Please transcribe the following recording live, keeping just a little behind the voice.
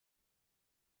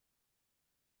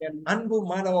என் அன்பு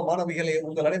மாணவ மாணவிகளே,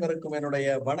 உங்கள் அனைவருக்கும் என்னுடைய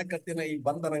வணக்கத்தினை,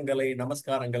 வந்தனங்களை,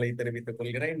 நமஸ்காரங்களை தெரிவித்துக்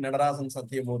கொள்கிறேன். நடராசன்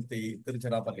சத்தியமூர்த்தி,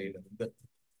 திருச்சிராப்பள்ளியிலிருந்து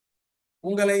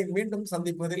உங்களை மீண்டும்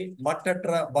சந்திப்பதில்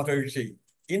மற்றற்ற மகிழ்ச்சி.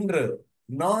 இன்று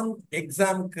நான்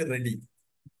எக்ஸாம்க்கு ரெடி.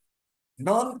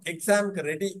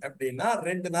 அப்படின்னா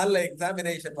 2 நாள்ல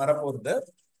எக்ஸாமினேஷன் வரப்போகுது.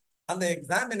 அந்த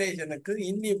எக்ஸாமினேஷனுக்கு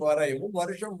இன்னி வரையும்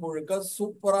வருஷம் முழுக்க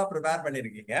சூப்பரா ப்ரிப்பேர்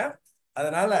பண்ணிருக்கீங்க.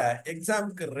 அதனால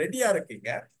எக்ஸாமுக்கு ரெடியா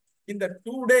இருக்கீங்க. இந்த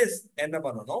 2 days என்ன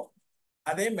பண்ணணும்,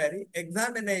 அதே மாதிரி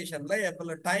எக்ஸாமினேஷன்ல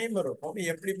எவ்வளவு டைம் இருக்கும்,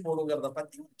 எப்படி போடுங்கிறத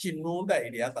பத்தி சின்னூண்டு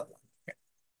ஐடியா தரலாம்.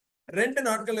 2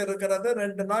 நாட்கள் இருக்கிறது.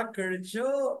 2 நாள் கழிச்சு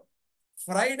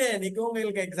ஃப்ரைடே அன்னைக்கு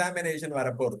உங்களுக்கு எக்ஸாமினேஷன்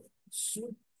வரப்போகுது.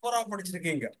 சூப்பரா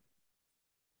படிச்சிருக்கீங்க,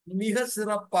 மிக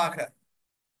சிறப்பாக,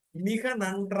 மிக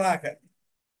நன்றாக,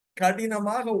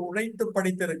 கடினமாக உழைத்து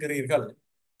படித்திருக்கிறீர்கள்.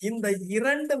 இந்த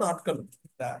 2 நாட்கள்,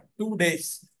 2 days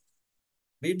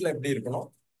வீட்டுல எப்படி இருக்கணும்,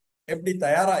 எப்படி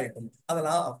தயாராகணும்,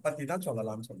 அதெல்லாம் பத்தி தான்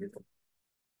சொல்லலாம்னு சொல்லிட்டோம்.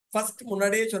 ஃபர்ஸ்ட்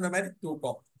முன்னாடியே சொன்ன மாதிரி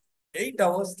தூக்கம். 8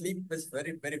 hours sleep is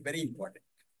very very very important.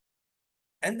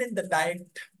 And then the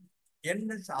diet,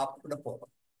 என்ன சாப்பிட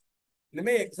போறோம்.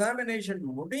 இனிமே எக்ஸாமினேஷன்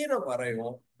முடிகிற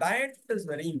வரையும் டயட் இஸ்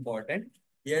வெரி இம்பார்ட்டன்ட்.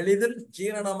 எளிதில்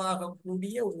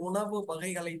ஜீரணமாகக்கூடிய உணவு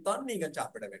வகைகளைத்தான் நீங்க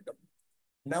சாப்பிட வேண்டும்.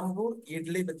 நம்பூர்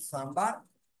இட்லி வித் சாம்பார்,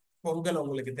 பொங்கல்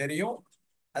உங்களுக்கு தெரியும்.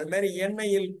 அது மாதிரி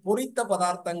எண்ணெயில் பொரித்த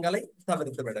பதார்த்தங்களை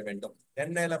தவிர்த்து விட வேண்டும்.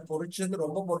 எண்ணெயில பொரிச்சது,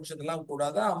 ரொம்ப பொரிச்சதுலாம்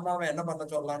கூடாது. அம்மாவை என்ன பண்ண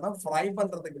சொல்லலாம்னா, ஃப்ரை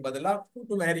பண்றதுக்கு பதிலாக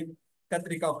கூட்டு மாதிரி,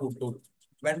 கத்திரிக்காய் கூட்டு,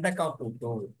 வெண்டைக்காய்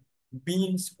கூட்டு,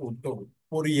 பீன்ஸ் கூட்டு,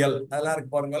 பொரியல், அதெல்லாம்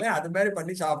இருக்கு பாருங்களேன். அது மாதிரி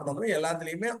பண்ணி சாப்பிடணும்.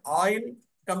 எல்லாத்துலயுமே ஆயில்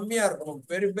கம்மியா இருக்கணும்.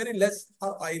 வெரி வெரி லெஸ்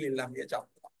ஆயில் இல்லாமையே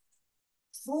சாப்பிடலாம்.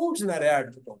 ஃப்ரூட்ஸ் நிறைய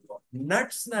எடுத்துக்கோங்க,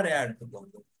 நட்ஸ் நிறைய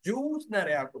எடுத்துக்கோங்க, ஜூஸ்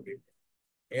நிறைய குடிக்கணும்,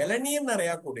 இளநீர்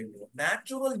நிறைய குடிங்க,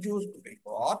 நேச்சுரல் ஜூஸ் குடிங்க.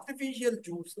 ஆர்டிபிஷியல்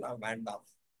ஜூஸ் எல்லாம் வேண்டாம்.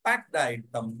 Fact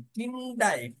item, didn't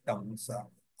items,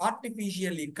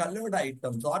 artificially coloured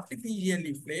items,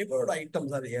 artificially flavoured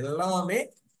items, அது எல்லாமே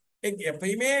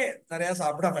எப்பயுமே நிறைய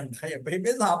சாப்பிட வேண்டாம்.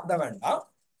 எப்பயுமே சாப்பிட வேண்டாம்.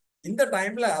 இந்த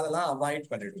டைம்ல அதெல்லாம்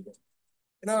அவாய்ட் பண்ணிடுங்க.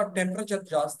 ஏன்னா டெம்பரேச்சர்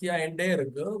ஜாஸ்தியாயிட்டே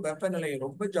இருக்கு, வெப்பநிலை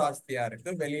ரொம்ப ஜாஸ்தியா இருக்கு.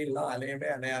 வெளியெல்லாம் அலையவே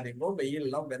அலையாதீங்க,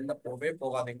 வெயில்லாம் வெந்த போவே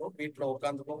போகாதீங்க. வீட்டுல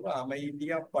உட்காந்துக்கோங்க,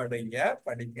 அமைதியா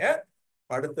படிங்க.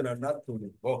 படுத்து நல்லா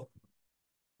தூங்குங்கோ.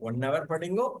 1 hour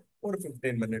படிங்கோ, ஒரு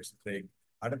 15 minutes பிரேக்.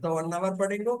 அடுத்த 1 hour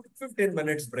படிங்கோ, 15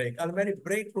 minutes பிரேக். அது மாதிரி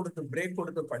பிரேக்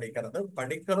கொடுத்து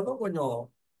படிக்கிறதும் கொஞ்சம்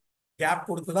கேப்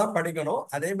கொடுத்துதான் படிக்கணும்.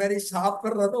 அதே மாதிரி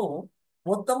சாப்பிட்றதும்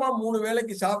மொத்தமா 3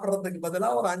 வேளைக்கு சாப்பிட்றதுக்கு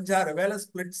பதிலாக ஒரு 5-6 வேளை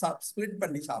ஸ்பிளிட்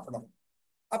பண்ணி சாப்பிடணும்.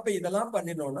 அப்ப இதெல்லாம்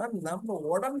பண்ணினோம்னா நம்ம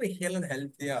உடம்பு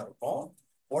ஹெல்த்தியா இருக்கும்.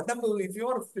 உடம்பு, if you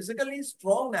are physically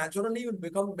strong, naturally will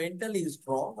become mentally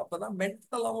strong. அப்பதான்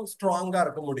மென்டலாவும் ஸ்ட்ராங்கா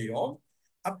இருக்க முடியும்.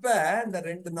 அப்ப இந்த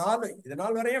 2 நாள், இது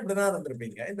நாள் வரையும் இப்படிதான்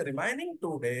இருந்திருப்பீங்க. இந்த ரிமைனிங்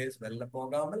 2 days வெளில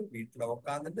போகாமல் வீட்டுல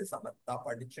உட்காந்துட்டு சமத்தா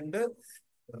படிச்சுட்டு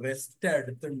ரெஸ்ட்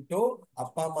எடுத்துட்டோ,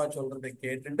 அப்பா அம்மா சொல்றதை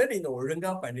கேட்டுட்டு நீங்க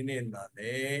ஒழுங்கா பண்ணினேன்னாலே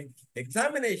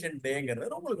எக்ஸாமினேஷன்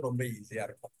டேங்கிறது உங்களுக்கு ரொம்ப ஈஸியா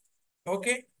இருக்கும்.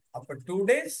 ஓகே, அப்ப 2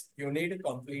 days you need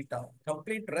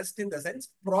complete rest. In the sense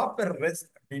proper rest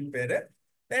அப்படின்னு பேரு.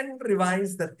 தென்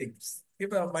ரிவைஸ் த திங்ஸ்.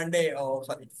 இப்ப மண்டே,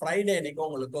 ஃப்ரைடே அன்னைக்கு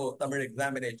உங்களுக்கு தமிழ்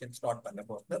எக்ஸாமினேஷன் ஸ்டார்ட் பண்ண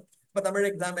போகுது. இப்ப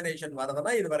தமிழ் எக்ஸாமினேஷன்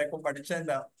வரதுன்னா இது வரைக்கும் படிச்ச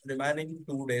இந்த ரிமைனிங்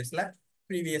 2 daysல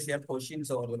ப்ரீவியஸ் இயர்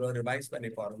கொஸ்டின்ஸ் ஒரு ரிவைஸ் பண்ணி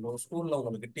பாருங்க. ஸ்கூல்ல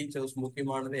உங்களுக்கு டீச்சர்ஸ்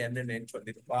முக்கியமானது என்னென்னு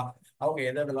சொல்லியிருப்பா, அவங்க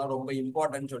எதெல்லாம் ரொம்ப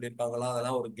இம்பார்ட்டன்ட் சொல்லியிருப்பாங்களோ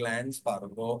அதெல்லாம் ஒரு கிளான்ஸ்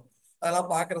பாருங்க. அதெல்லாம்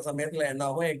பாக்குற சமயத்துல என்ன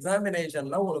ஆகும்,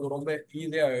 எக்ஸாமினேஷன்ல உங்களுக்கு ரொம்ப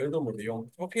ஈஸியா எழுத முடியும்.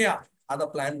 ஓகேயா, அதை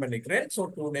பிளான் பண்ணிக்கிறேன். ஸோ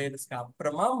 2 daysக்கு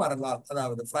அப்புறமா மறுநாள்,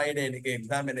 அதாவது ஃப்ரைடே அன்னைக்கு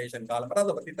எக்ஸாமினேஷன் காலம்பரம்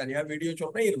அதை பத்தி தனியா வீடியோ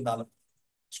சொல்றேன். இருந்தாலும்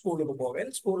ஸ்கூலுக்கு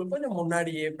போவேன். ஸ்கூலுக்கு கொஞ்சம்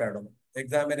முன்னாடியே போயிடணும்.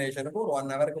 எக்ஸாமினேஷனுக்கு ஒரு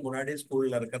 1 hourக்கு முன்னாடியே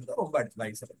ஸ்கூல்ல இருக்கிறது ரொம்ப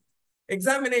அட்வைசபிள்.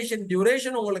 எக்ஸாமினேஷன்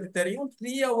டியூரேஷன் உங்களுக்கு தெரியும்,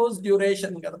 3 hours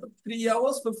டியூரேஷன்ங்கிறது 3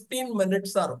 hours 15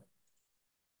 minutes இருக்கும்.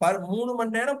 3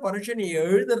 மணி நேரம் பரீட்சை நீ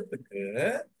எழுதுறதுக்கு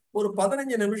ஒரு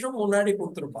 15 நிமிஷம் முன்னாடி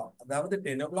கொடுத்துருப்பான். அதாவது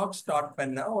 10 o'clock ஸ்டார்ட்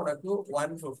பண்ணா உனக்கு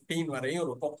 1:15 வரையும்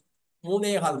இருக்கும்.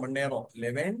 3.25 மணி நேரம்.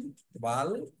 11,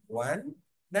 12, 1,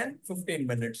 then 15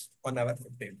 minutes. 1 hour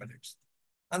 15 minutes.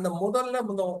 அந்த முதல்ல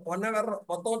 1 hour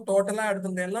மொத்தம் டோட்டலா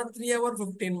எடுத்திருந்தேன்னா 3 hour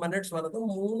 15 minutes வருது.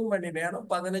 3 மணி நேரம்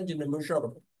 15 நிமிஷம்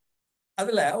இருக்கும்.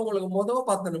 அதுல உங்களுக்கு முதல்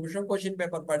 10 நிமிஷம் கொஸ்டின்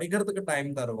பேப்பர் படிக்கிறதுக்கு டைம்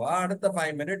தருவா. அடுத்த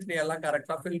 5 minutes நீ எல்லாம்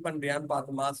கரெக்டா ஃபில் பண்றியான்னு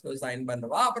பார்த்து மாஸ்டர் சைன்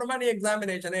பண்ணுவா. அப்புறமா நீ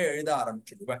எக்ஸாமினேஷனே எழுத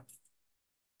ஆரம்பிச்சிடுவேன்.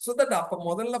 ஸோ தட் அப்ப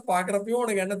முதல்ல பாக்குறப்பயும்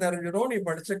உனக்கு என்ன தெரிஞ்சிடும், நீ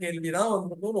படிச்ச கேள்விதான்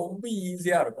வந்து ரொம்ப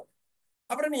ஈஸியா இருக்கும்.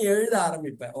 அப்புறம் நீ எழுத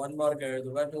ஆரம்பிப்ப. 1 mark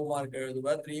எழுதுவ, 2 mark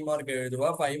எழுதுவ, 3 mark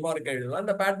எழுதுவ, 5 mark எழுதுவ.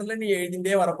 அந்த பேட்டர்ல நீ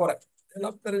எழுதிண்டே வரப்போற.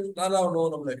 எல்லாம் தெரிஞ்சுனாலும்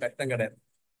ஒன்றும் நம்மளுக்கு கஷ்டம் கிடையாது.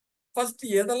 ஃபர்ஸ்ட்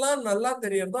எதெல்லாம் நல்லா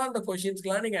தெரியறதோ அந்த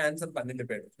கொஸ்டின்ஸ்க்குலாம் நீங்க ஆன்சர் பண்ணிட்டு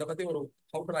போயிடும். இதை பத்தி ஒரு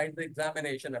how to right the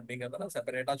examination அப்படிங்கறத நான்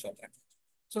செப்பரேட்டா சொல்றேன்.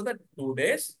 So that 2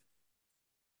 days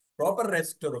proper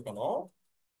rest இருக்கணும்,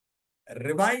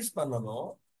 ரிவைஸ் பண்ணணும்.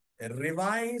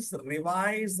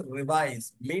 ரிவைஸ்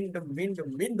மீண்டும்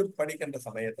மீண்டும் மீண்டும் படிக்கின்ற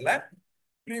சமயத்துல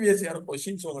ப்ரீவியஸ் இயர்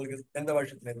கொஸ்டின்ஸ் உங்களுக்கு எந்த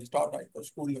வருஷத்துல இருந்து ஸ்டார்ட் ஆகிட்டோ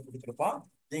ஸ்கூல்ல கொடுத்துருப்பான்.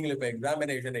 நீங்களும் இப்போ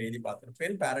எக்ஸாமினேஷன் எழுதி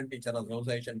பார்த்துருப்பேன், பேரண்ட் டீச்சர்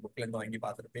அசோசியேஷன் புக்ல இருந்து வாங்கி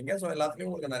பார்த்துருப்பீங்க. ஸோ எல்லாத்துலயும்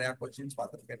உங்களுக்கு நிறைய கொஸ்டின்ஸ்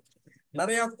பார்த்துருப்பேன்.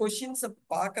 நிறைய கொஸ்டின்ஸ்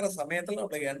பார்க்குற சமயத்துல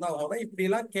உங்களுக்கு என்ன ஆகும்னா இப்படி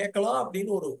எல்லாம் கேட்கலாம்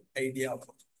அப்படின்னு ஒரு ஐடியா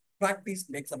வரும். Practice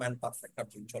makes a man perfect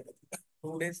அப்படின்னு சொல்றது.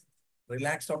 2 days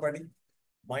ரிலாக்ஸ்டா படி,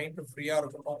 மைண்ட் ஃப்ரீயா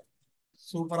இருக்கணும்.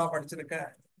 சூப்பரா படிச்சிருக்க,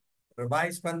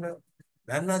 ரிவைஸ் பண்ணு,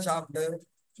 நல்லா சாப்பிடு,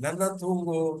 நல்லா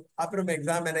தூங்கு. அப்புறம்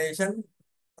எக்ஸாமினேஷன்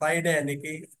ஃப்ரைடே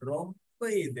அன்னைக்கு ரொம்ப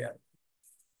ஈஸியா.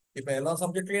 இப்ப எல்லா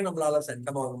சப்ஜெக்ட்லயும் நம்மளால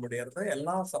சென்டம் வாங்க முடியாது,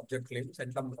 எல்லா சப்ஜெக்ட்லயும்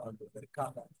சென்டம்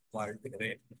வாங்குவதற்காக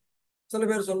வாழ்த்துகிறேன். சில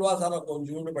பேர் சொல்லுவா, சார்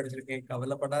கொஞ்சோண்டு படிச்சிருக்கேன்,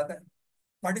 கவலைப்படாத,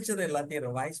 படிச்சது எல்லாத்தையும்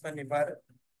ரிவைஸ் பண்ணி பாரு.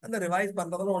 அந்த ரிவைஸ்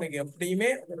பண்றதுல உனக்கு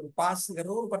எப்படியுமே ஒரு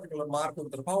பாஸ்ங்கிறது ஒரு பர்டிகுலர் மார்க்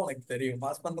கொடுத்துருப்பா, உனக்கு தெரியும்.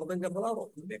 பாஸ் பண்றதுங்கிறதுலாம்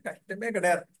ரொம்ப கஷ்டமே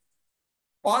கிடையாது.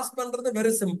 பாஸ் பண்றது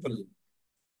வெரி சிம்பிள்.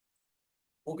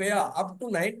 ஓகேயா? அப் டு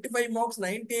 95 மார்க்ஸ்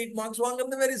 98 மார்க்ஸ்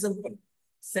வாங்குறது வெரி சிம்பிள்.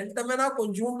 சென்டமெனா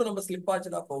கொஞ்சோண்டு நம்ம ஸ்லிப்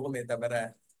ஆச்சுன்னா போகுமே தவிர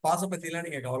பாச பத்திலாம்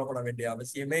நீங்க கவலைப்பட வேண்டிய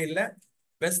அவசியமே இல்லை.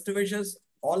 Best wishes,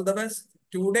 all the best.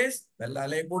 2 days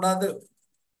வெள்ளாலே கூடாது,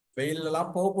 வெயில்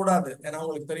எல்லாம் போகக்கூடாது. ஏன்னா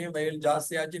உங்களுக்கு தெரியும் வெயில்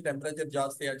ஜாஸ்தி ஆச்சு, டெம்பரேச்சர்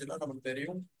ஜாஸ்தி ஆச்சுன்னா நமக்கு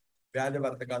தெரியும் வியாதி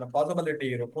வரதுக்கான பாசிபிலிட்டி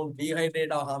இருக்கும்.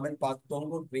 டீஹைட்ரேட் ஆகாமல்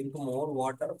பார்த்துக்கோங்க. ட்ரிங்க் மோர்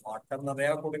வாட்டர், வாட்டர்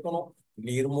நிறைய குடிக்கணும்,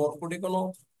 நீர் மோர்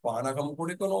குடிக்கணும், பானகம்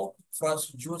குடிக்கணும்,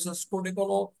 ஃப்ரெஷ் ஜூசஸ்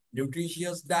குடிக்கணும்,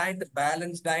 நியூட்ரிஷியஸ் டயட்,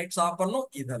 பேலன்ஸ் டயட் சாப்பிடணும்.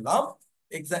 இதெல்லாம்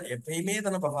எப்பயுமே இதை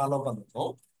நம்ம ஃபாலோ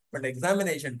பண்ணணும். பட்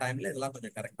எக்ஸாமினேஷன் டைம்ல இதெல்லாம்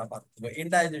கொஞ்சம் கரெக்டா பார்த்துக்கோங்க.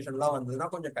 இன்டைஜஷன்லாம் வந்ததுன்னா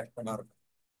கொஞ்சம் கஷ்டமா இருக்கும்.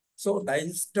 ஸோ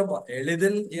டைஜஸ்டபா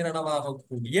எளிதில்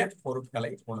ஜீரணமாகக்கூடிய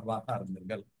பொருட்களை உணவாக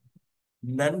அருந்துங்கள்.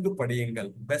 நன்கு படியுங்கள்.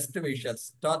 Best wishes.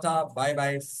 Tata, by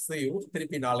by, see you.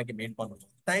 திருப்பி நாளைக்கு மீட்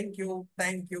பண்ணுவோம்.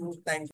 தேங்க்யூ.